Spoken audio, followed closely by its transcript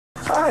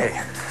Hi.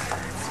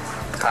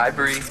 Hi,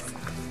 Bree.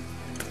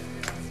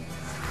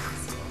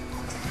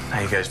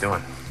 How you guys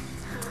doing?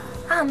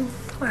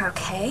 We're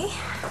okay.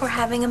 We're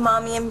having a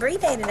Mommy and Bree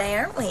day today,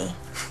 aren't we?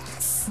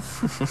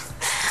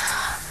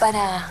 But,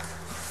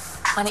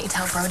 why don't you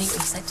tell Brody what you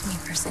said to me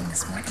first thing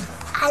this morning?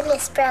 I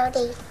miss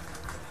Brody.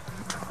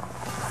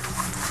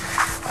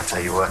 I'll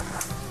tell you what.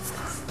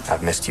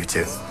 I've missed you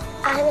too.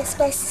 I miss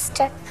my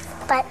sister,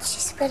 but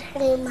she's with her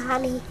new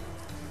mommy.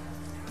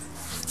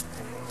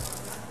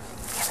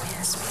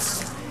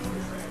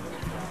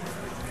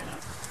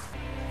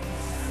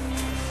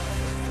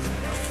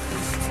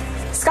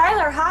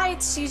 Skylar, hi,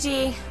 it's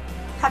Gigi.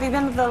 Have you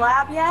been to the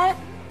lab yet?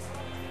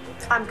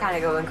 I'm kind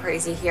of going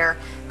crazy here.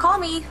 Call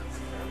me.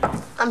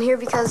 I'm here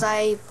because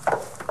I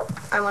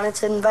wanted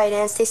to invite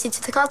Aunt Stacy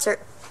to the concert.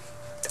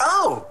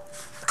 Oh,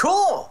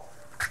 cool.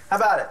 How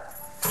about it?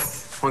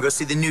 Want to go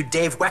see the new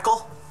Dave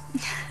Weckl?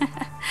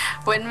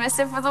 Wouldn't miss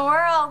it for the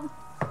world.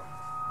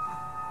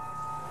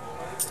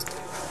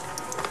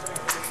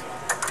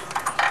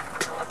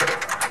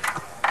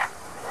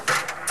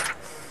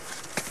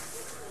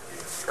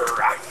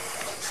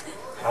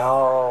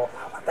 Oh,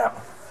 how about that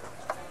one?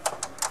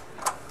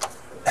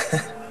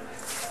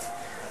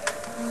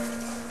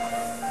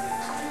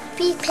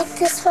 We picked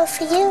this one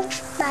for you,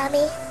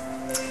 Mommy.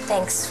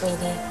 Thanks,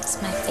 sweetie.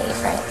 It's my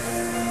favorite.